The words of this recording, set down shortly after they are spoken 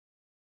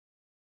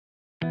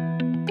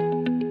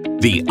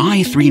The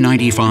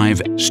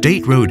I-395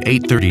 State Road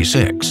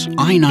 836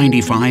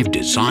 I-95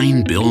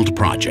 Design Build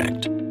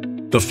Project.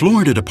 The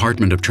Florida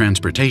Department of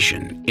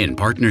Transportation, in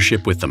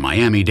partnership with the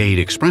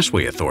Miami-Dade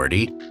Expressway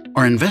Authority,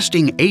 are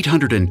investing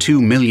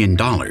 $802 million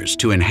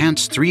to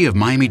enhance three of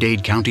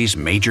Miami-Dade County's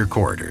major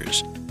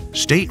corridors: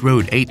 State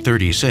Road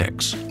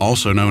 836,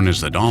 also known as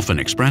the Dolphin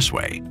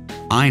Expressway,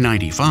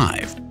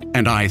 I-95,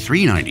 and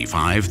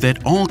I-395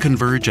 that all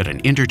converge at an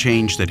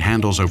interchange that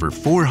handles over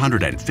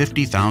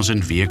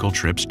 450,000 vehicle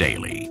trips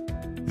daily.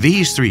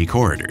 These three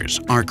corridors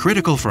are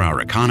critical for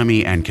our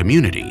economy and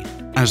community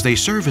as they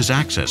serve as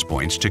access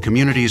points to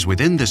communities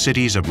within the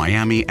cities of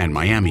Miami and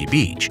Miami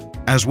Beach,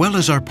 as well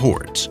as our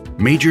ports,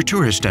 major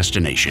tourist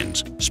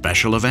destinations,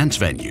 special events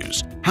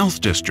venues,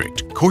 health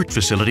district, court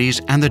facilities,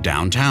 and the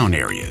downtown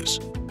areas.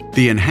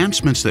 The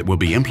enhancements that will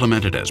be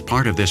implemented as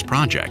part of this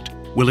project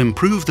will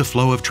improve the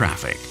flow of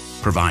traffic,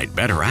 provide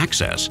better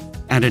access,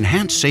 and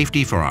enhance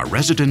safety for our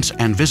residents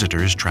and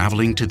visitors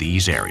traveling to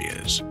these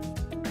areas.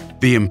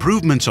 The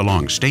improvements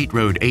along State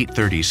Road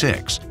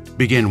 836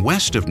 begin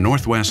west of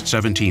Northwest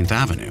 17th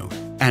Avenue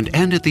and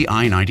end at the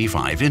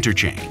I-95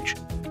 interchange.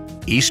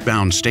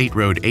 Eastbound State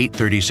Road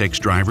 836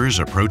 drivers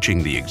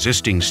approaching the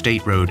existing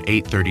State Road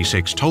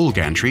 836 toll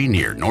gantry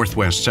near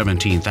Northwest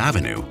 17th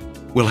Avenue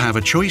will have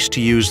a choice to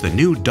use the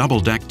new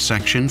double-decked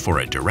section for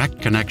a direct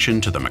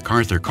connection to the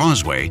MacArthur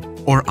Causeway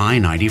or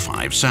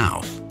I-95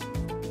 South.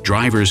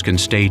 Drivers can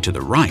stay to the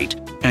right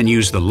and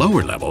use the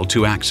lower level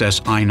to access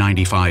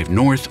I-95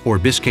 North or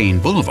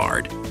Biscayne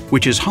Boulevard,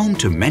 which is home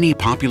to many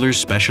popular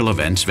special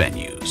events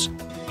venues.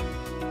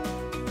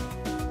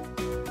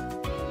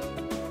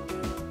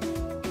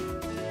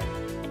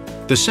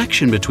 The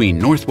section between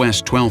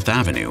Northwest 12th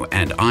Avenue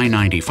and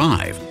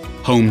I-95,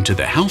 home to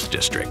the Health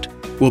District,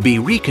 will be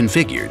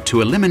reconfigured to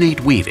eliminate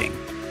weaving,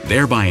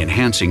 thereby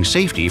enhancing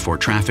safety for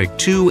traffic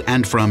to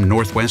and from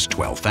Northwest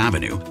 12th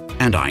Avenue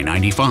and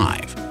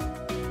I-95.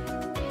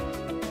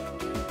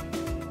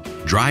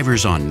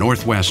 Drivers on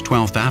Northwest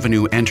 12th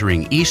Avenue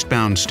entering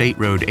eastbound State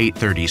Road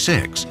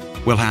 836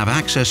 will have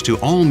access to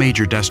all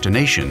major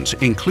destinations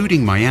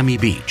including Miami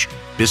Beach,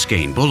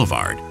 Biscayne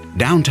Boulevard,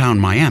 downtown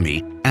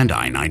Miami, and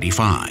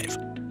I-95.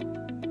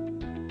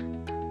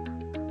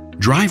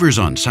 Drivers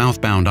on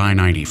southbound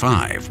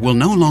I-95 will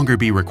no longer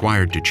be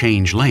required to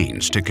change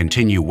lanes to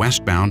continue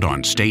westbound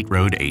on State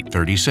Road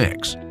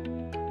 836.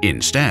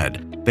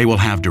 Instead, they will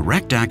have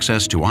direct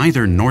access to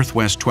either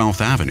Northwest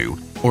 12th Avenue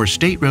or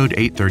State Road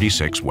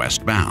 836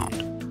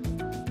 westbound.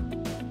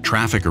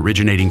 Traffic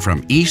originating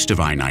from east of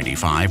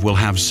I-95 will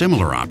have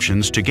similar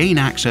options to gain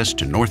access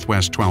to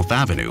Northwest 12th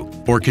Avenue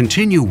or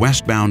continue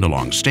westbound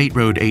along State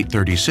Road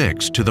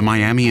 836 to the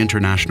Miami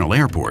International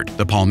Airport,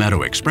 the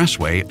Palmetto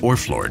Expressway, or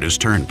Florida's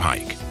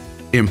Turnpike.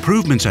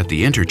 Improvements at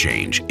the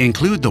interchange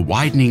include the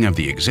widening of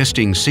the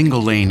existing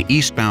single-lane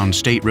eastbound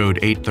State Road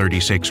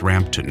 836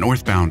 ramp to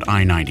northbound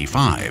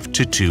I-95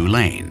 to 2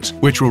 lanes,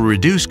 which will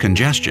reduce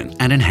congestion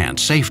and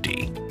enhance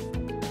safety.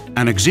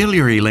 An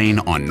auxiliary lane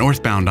on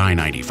northbound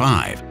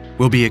I-95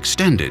 will be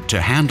extended to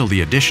handle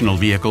the additional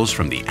vehicles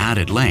from the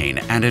added lane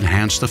and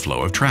enhance the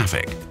flow of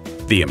traffic.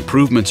 The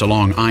improvements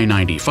along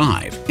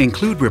I-95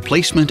 include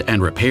replacement and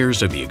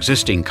repairs of the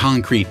existing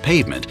concrete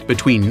pavement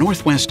between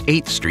Northwest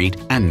 8th Street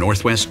and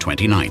Northwest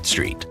 29th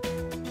Street.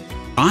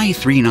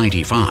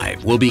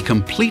 I-395 will be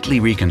completely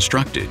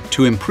reconstructed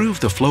to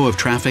improve the flow of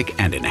traffic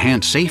and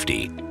enhance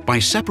safety by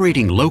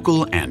separating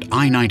local and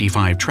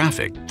I-95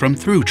 traffic from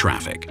through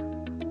traffic.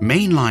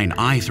 Mainline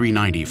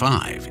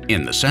I-395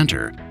 in the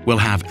center will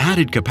have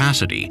added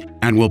capacity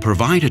and will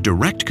provide a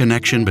direct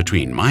connection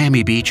between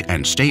Miami Beach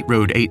and State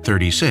Road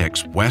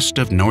 836 west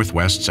of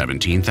Northwest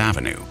 17th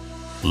Avenue.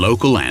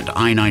 Local and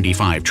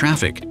I-95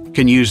 traffic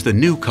can use the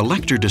new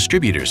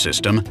collector-distributor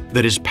system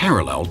that is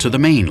parallel to the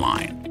main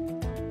line.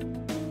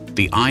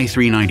 The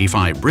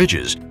I-395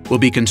 bridges will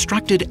be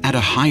constructed at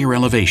a higher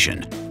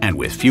elevation and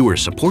with fewer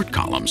support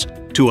columns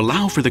to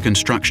allow for the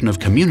construction of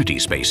community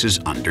spaces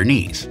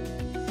underneath.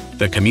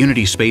 The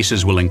community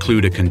spaces will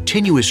include a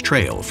continuous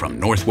trail from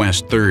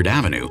Northwest 3rd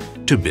Avenue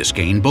to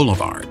Biscayne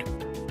Boulevard.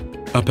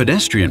 A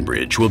pedestrian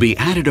bridge will be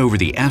added over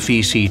the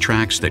FEC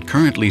tracks that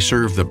currently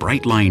serve the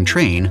Brightline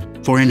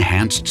train for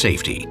enhanced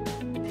safety.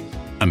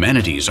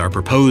 Amenities are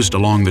proposed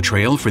along the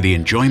trail for the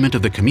enjoyment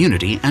of the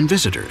community and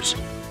visitors.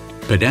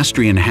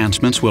 Pedestrian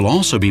enhancements will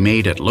also be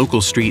made at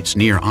local streets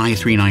near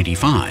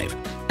I-395,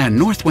 and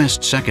Northwest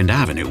 2nd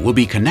Avenue will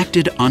be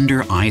connected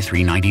under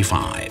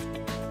I-395.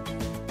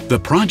 The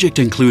project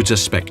includes a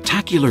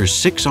spectacular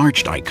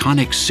 6-arched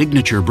iconic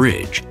signature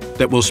bridge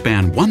that will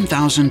span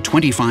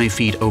 1,025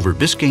 feet over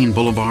Biscayne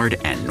Boulevard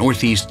and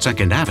Northeast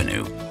 2nd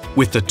Avenue,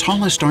 with the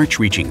tallest arch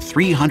reaching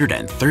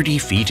 330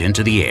 feet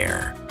into the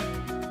air.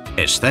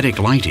 Aesthetic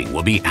lighting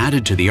will be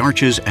added to the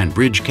arches and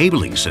bridge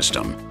cabling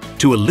system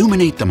to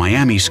illuminate the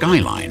Miami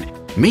skyline,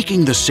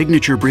 making the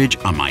signature bridge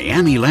a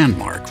Miami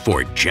landmark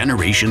for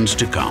generations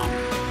to come.